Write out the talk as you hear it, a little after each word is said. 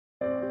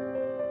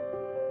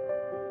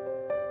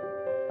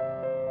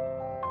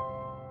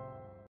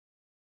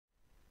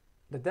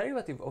The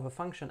derivative of a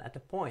function at a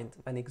point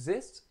when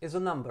exists is a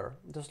number,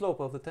 the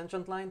slope of the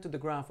tangent line to the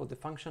graph of the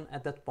function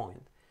at that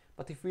point.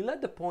 But if we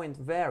let the point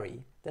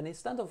vary, then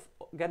instead of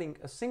getting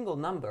a single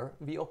number,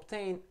 we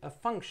obtain a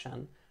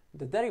function,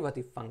 the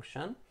derivative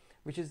function,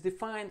 which is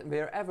defined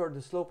wherever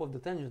the slope of the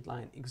tangent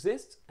line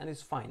exists and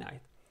is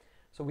finite.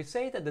 So we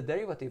say that the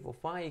derivative of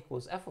y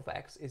equals f of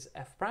x is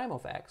f prime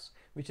of x,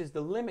 which is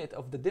the limit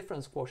of the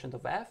difference quotient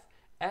of f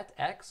at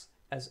x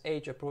as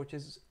h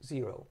approaches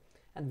 0.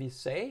 And we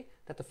say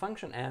that the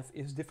function f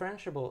is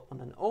differentiable on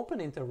an open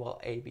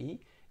interval ab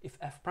if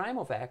f prime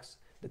of x,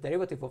 the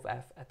derivative of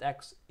f at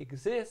x,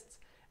 exists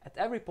at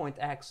every point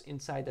x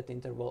inside that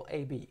interval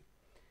ab.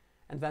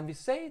 And when we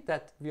say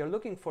that we are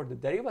looking for the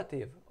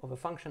derivative of a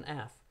function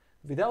f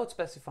without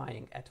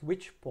specifying at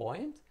which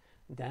point,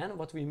 then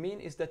what we mean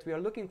is that we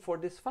are looking for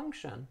this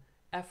function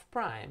f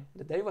prime,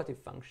 the derivative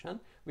function,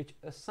 which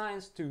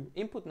assigns to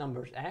input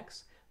numbers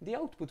x the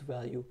output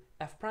value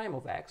f prime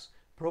of x,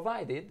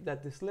 provided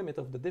that this limit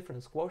of the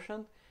difference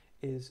quotient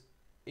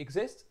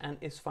exists and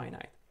is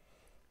finite.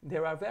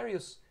 There are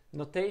various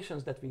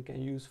notations that we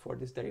can use for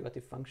this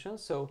derivative function.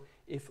 So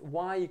if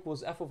y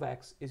equals f of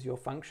x is your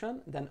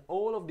function, then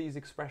all of these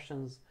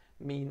expressions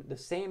mean the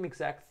same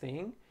exact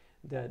thing,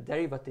 the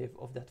derivative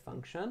of that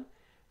function.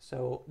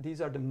 So these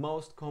are the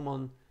most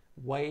common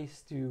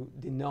ways to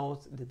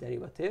denote the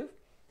derivative.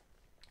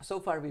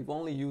 So far we've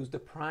only used the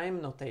prime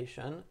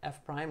notation,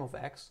 f prime of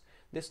x.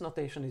 This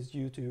notation is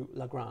due to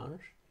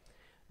Lagrange.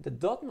 The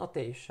dot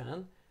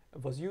notation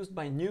was used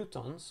by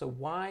Newton, so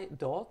y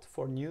dot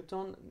for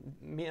Newton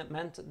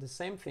meant the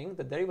same thing,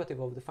 the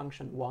derivative of the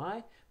function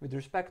y with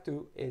respect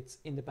to its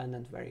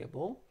independent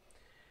variable.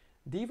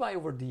 dy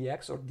over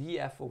dx or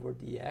df over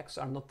dx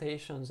are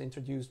notations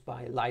introduced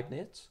by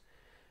Leibniz.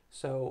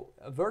 So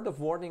a word of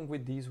warning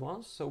with these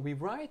ones. So we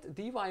write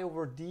dy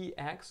over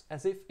dx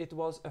as if it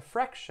was a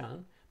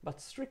fraction, but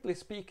strictly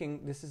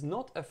speaking, this is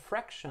not a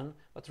fraction,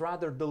 but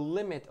rather the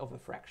limit of a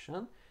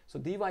fraction. So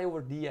dy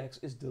over dx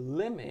is the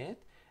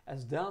limit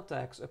as delta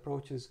x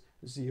approaches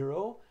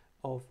 0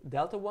 of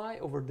delta y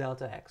over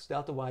delta x.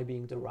 Delta y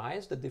being the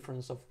rise, the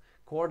difference of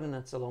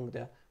coordinates along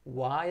the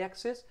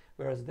y-axis,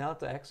 whereas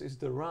delta x is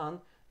the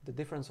run, the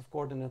difference of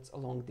coordinates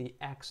along the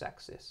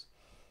x-axis.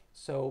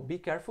 So be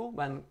careful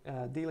when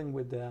dealing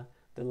with the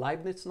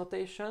Leibniz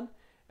notation.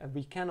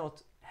 We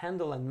cannot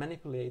handle and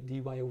manipulate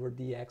dy over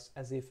dx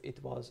as if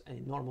it was a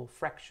normal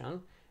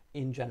fraction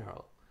in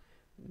general.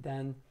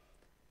 Then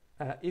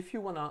if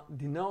you want to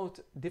denote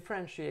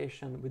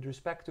differentiation with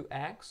respect to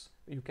x,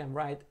 you can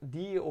write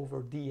d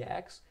over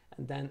dx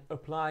and then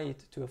apply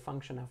it to a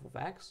function f of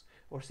x,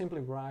 or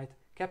simply write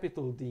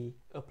capital D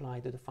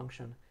applied to the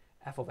function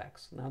f of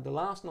x. Now the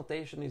last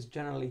notation is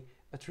generally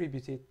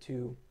attributed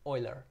to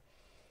Euler.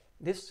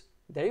 This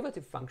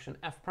derivative function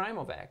f prime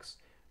of x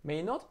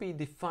may not be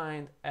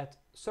defined at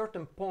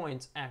certain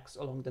points x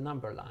along the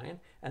number line,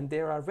 and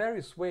there are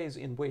various ways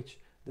in which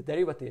the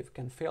derivative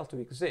can fail to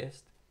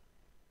exist,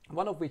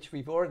 one of which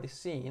we've already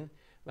seen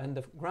when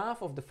the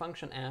graph of the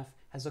function f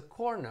has a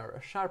corner,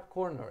 a sharp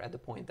corner at the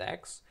point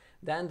x,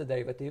 then the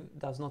derivative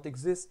does not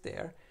exist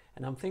there.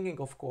 And I'm thinking,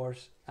 of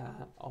course,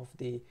 of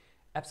the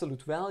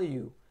absolute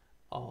value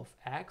of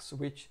x,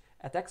 which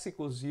at x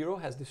equals 0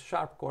 has this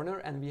sharp corner,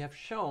 and we have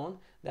shown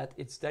that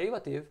its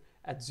derivative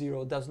at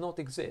 0 does not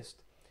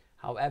exist.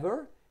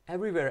 However,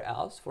 everywhere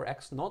else, for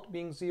x not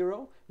being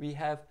 0, we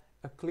have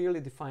a clearly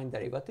defined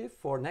derivative.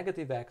 For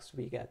negative x,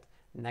 we get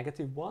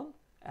 -1,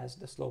 as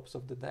the slopes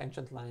of the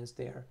tangent lines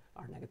there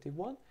are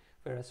 -1,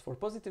 whereas for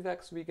positive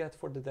x, we get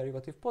for the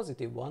derivative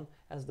 +1,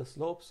 as the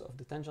slopes of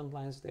the tangent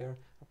lines there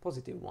are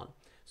 +1.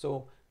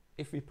 So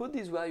if we put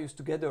these values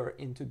together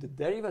into the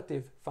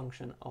derivative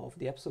function of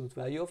the absolute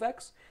value of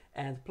x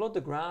and plot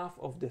the graph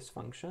of this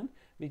function,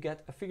 we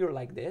get a figure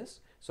like this.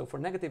 So for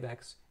negative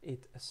x,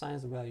 it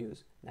assigns the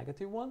values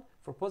 -1.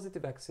 For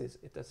positive x's,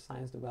 it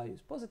assigns the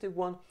values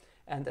 +1.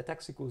 And at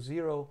x equals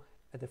 0,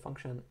 the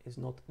function is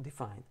not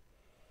defined.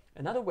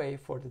 Another way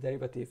for the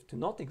derivative to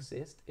not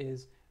exist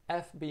is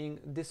f being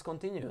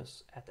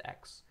discontinuous at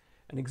x.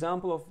 An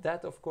example of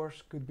that, of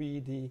course, could be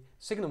the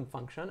signum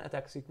function at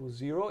x equals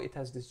 0. It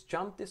has this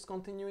jump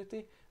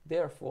discontinuity.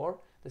 Therefore,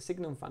 the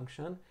signum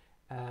function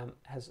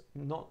has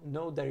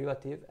no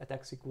derivative at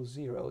x equals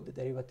 0. The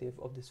derivative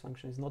of this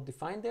function is not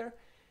defined there.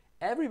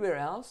 Everywhere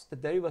else, the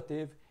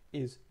derivative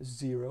is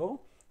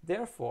 0.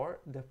 Therefore,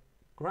 the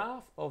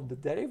graph of the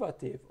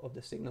derivative of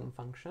the signum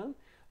function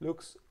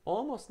looks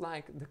almost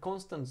like the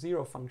constant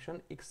 0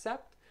 function,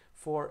 except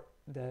for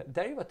the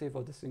derivative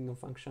of the signum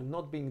function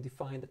not being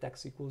defined at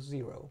x equals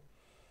 0.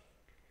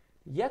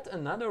 Yet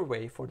another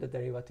way for the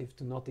derivative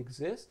to not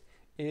exist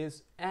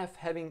is f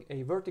having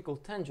a vertical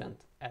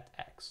tangent at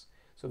x.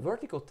 So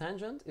vertical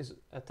tangent is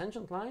a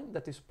tangent line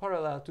that is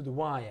parallel to the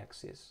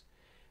y-axis.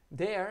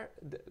 There,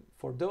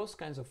 for those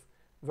kinds of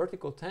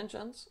vertical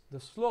tangents, the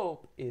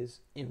slope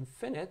is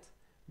infinite.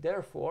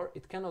 Therefore,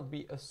 it cannot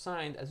be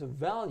assigned as a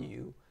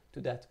value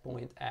to that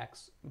point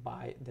x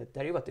by the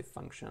derivative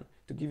function.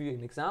 To give you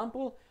an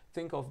example,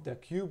 think of the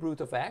cube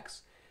root of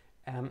x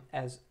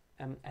as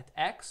at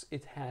x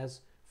it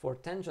has for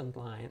tangent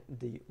line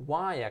the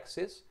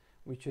y-axis,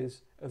 which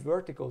is a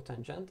vertical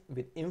tangent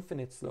with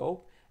infinite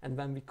slope, and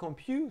when we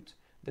compute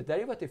the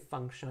derivative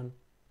function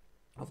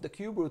of the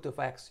cube root of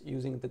x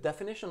using the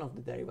definition of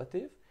the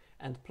derivative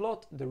and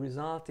plot the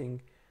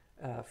resulting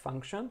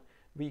function,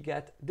 we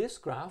get this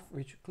graph,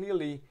 which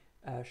clearly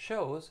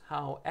shows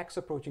how x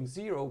approaching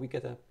 0 we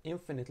get an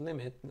infinite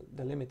limit.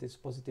 The limit is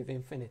positive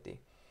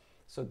infinity.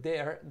 So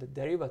there the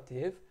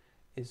derivative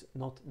is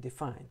not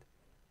defined.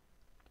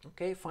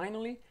 Okay,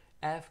 finally,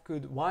 f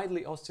could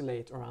widely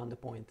oscillate around the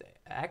point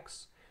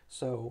x.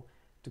 So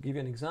to give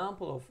you an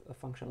example of a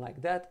function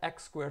like that,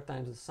 x squared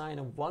times the sine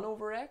of 1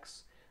 over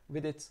x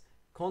with its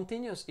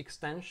continuous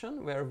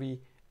extension, where we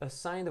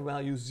assign the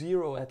value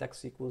 0 at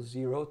x equals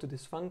 0 to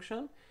this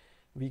function,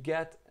 we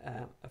get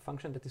a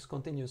function that is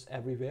continuous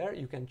everywhere.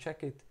 You can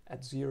check it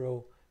at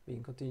 0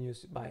 being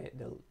continuous by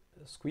the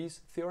squeeze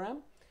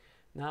theorem.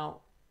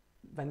 Now,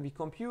 when we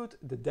compute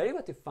the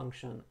derivative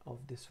function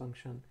of this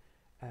function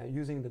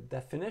using the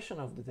definition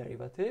of the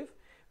derivative,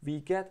 we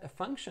get a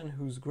function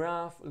whose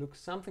graph looks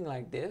something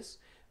like this.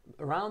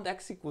 Around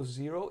x equals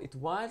 0, it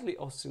widely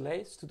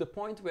oscillates to the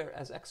point where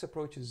as x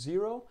approaches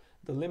 0,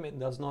 the limit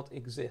does not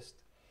exist.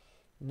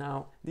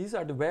 Now, these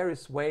are the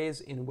various ways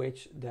in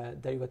which the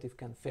derivative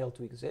can fail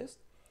to exist.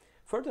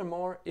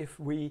 Furthermore, if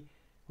we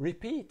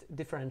repeat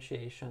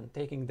differentiation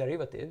taking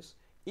derivatives,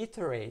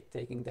 iterate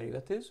taking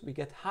derivatives, we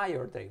get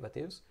higher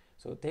derivatives.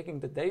 So taking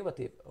the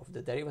derivative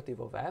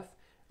of f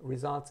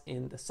results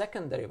in the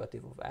second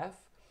derivative of f,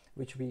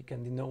 which we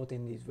can denote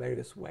in these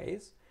various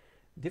ways.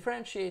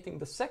 Differentiating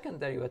the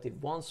second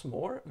derivative once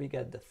more, we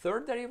get the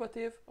third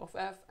derivative of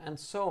f, and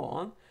so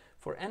on.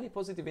 For any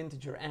positive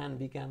integer n,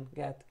 we can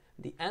get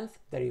the nth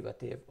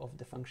derivative of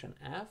the function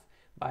f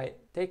by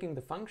taking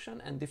the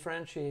function and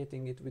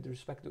differentiating it with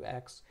respect to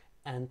x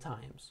n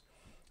times.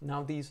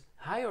 Now, these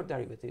higher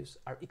derivatives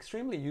are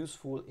extremely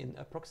useful in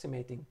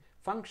approximating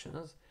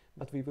functions,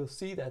 but we will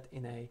see that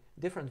in a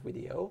different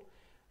video.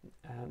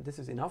 This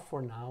is enough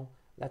for now.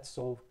 Let's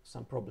solve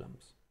some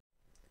problems.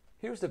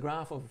 Here's the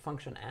graph of a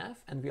function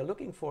f, and we are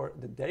looking for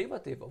the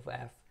derivative of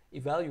f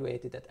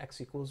evaluated at x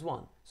equals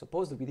 1. So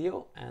pause the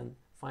video and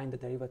find the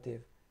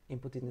derivative,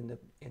 input it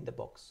in the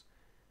box.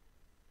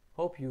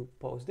 Hope you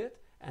paused it,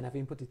 and I've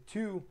inputted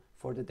 2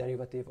 for the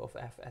derivative of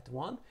f at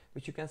 1,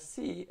 which you can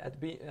see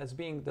as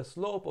being the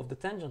slope of the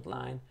tangent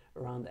line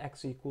around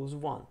x equals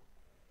 1.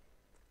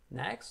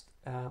 Next,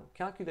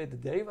 calculate the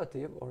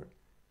derivative or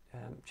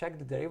check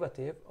the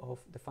derivative of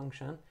the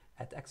function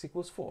at x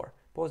equals 4.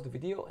 Pause the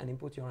video and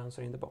input your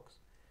answer in the box.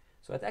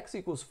 So at x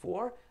equals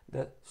 4,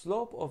 the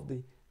slope of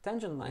the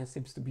tangent line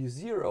seems to be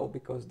 0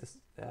 because this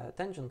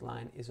tangent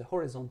line is a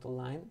horizontal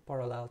line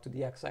parallel to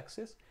the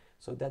x-axis,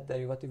 so that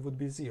derivative would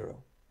be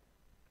 0.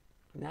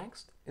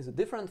 Next is a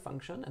different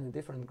function and a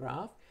different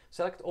graph.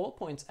 Select all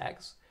points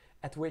x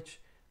at which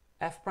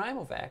f prime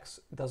of x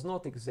does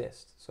not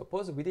exist. So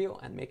pause the video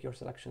and make your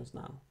selections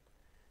now.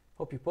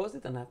 Hope you paused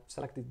it and have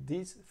selected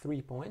these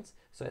 3 points.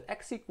 So at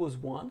x equals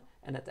 1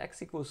 and at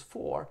x equals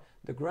 4,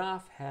 the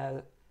graph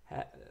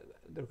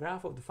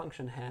of the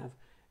function have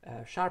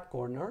sharp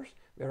corners,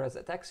 whereas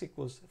at x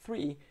equals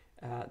 3,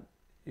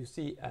 you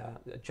see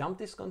a jump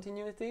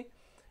discontinuity.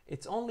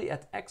 It's only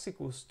at x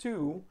equals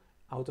 2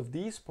 out of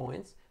these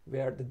points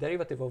where the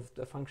derivative of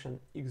the function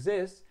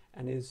exists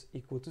and is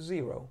equal to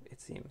 0,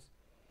 it seems.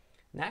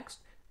 Next,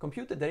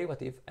 compute the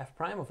derivative f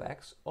prime of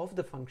x of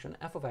the function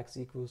f of x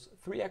equals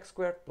 3x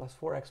squared plus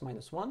 4x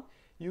minus 1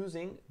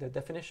 using the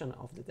definition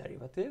of the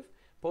derivative.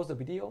 Pause the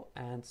video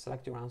and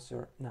select your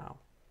answer now.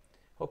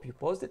 Hope you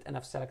paused it and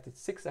have selected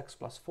 6x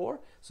plus 4,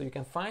 so you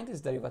can find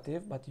this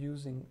derivative but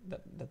using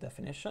the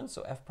definition.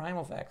 So f prime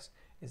of x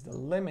is the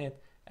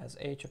limit as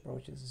h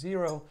approaches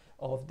 0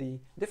 of the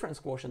difference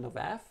quotient of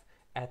f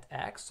at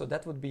x, so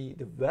that would be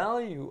the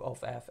value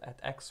of f at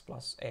x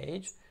plus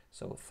h,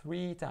 so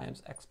 3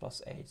 times x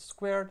plus h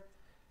squared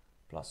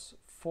plus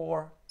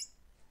 4x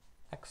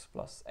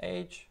plus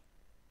h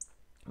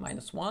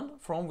minus 1,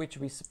 from which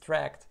we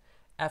subtract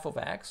f of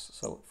x,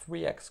 so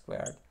 3x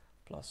squared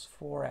plus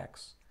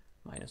 4x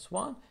minus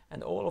 1,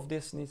 and all of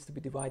this needs to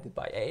be divided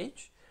by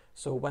h.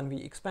 So when we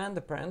expand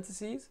the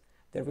parentheses,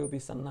 there will be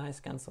some nice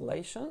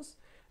cancellations.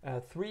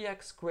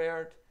 3x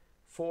squared,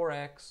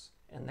 4x,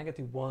 and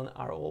negative 1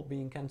 are all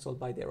being cancelled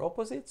by their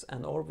opposites,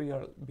 and all we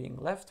are being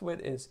left with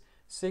is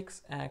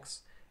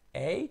 6xh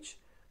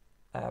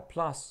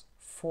plus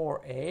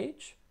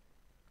 4h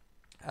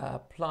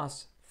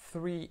plus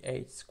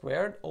 3h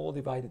squared, all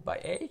divided by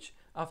h.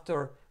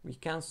 After we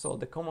cancel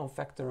the common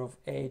factor of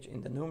h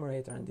in the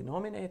numerator and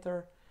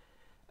denominator,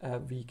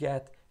 we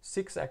get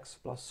 6x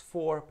plus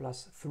 4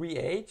 plus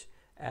 3h,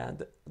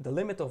 and the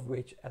limit of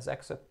which as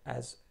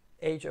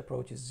h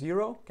approaches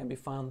 0 can be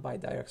found by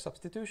direct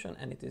substitution,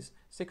 and it is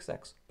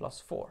 6x plus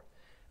 4.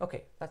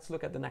 Okay, let's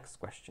look at the next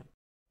question.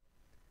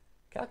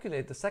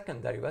 Calculate the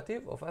second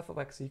derivative of f of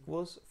x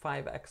equals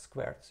 5x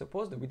squared. So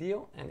pause the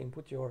video and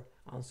input your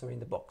answer in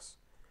the box.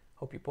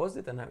 Hope you paused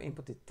it, and I've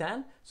inputted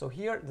 10. So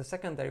here the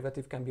second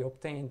derivative can be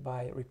obtained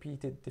by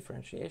repeated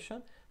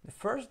differentiation. The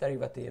first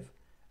derivative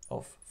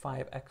of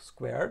 5x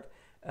squared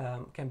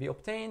can be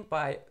obtained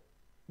by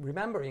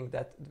remembering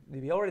that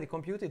we already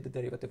computed the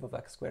derivative of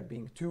x squared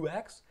being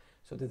 2x.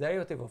 So the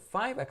derivative of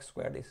 5x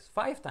squared is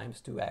 5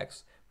 times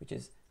 2x, which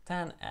is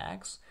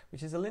 10x,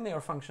 which is a linear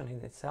function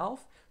in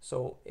itself.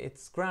 So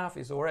its graph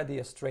is already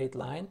a straight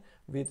line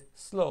with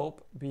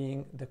slope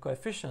being the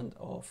coefficient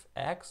of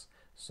x.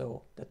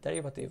 So the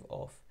derivative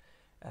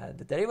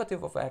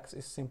of x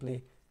is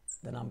simply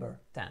the number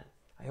 10.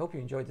 I hope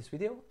you enjoyed this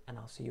video, and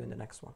I'll see you in the next one.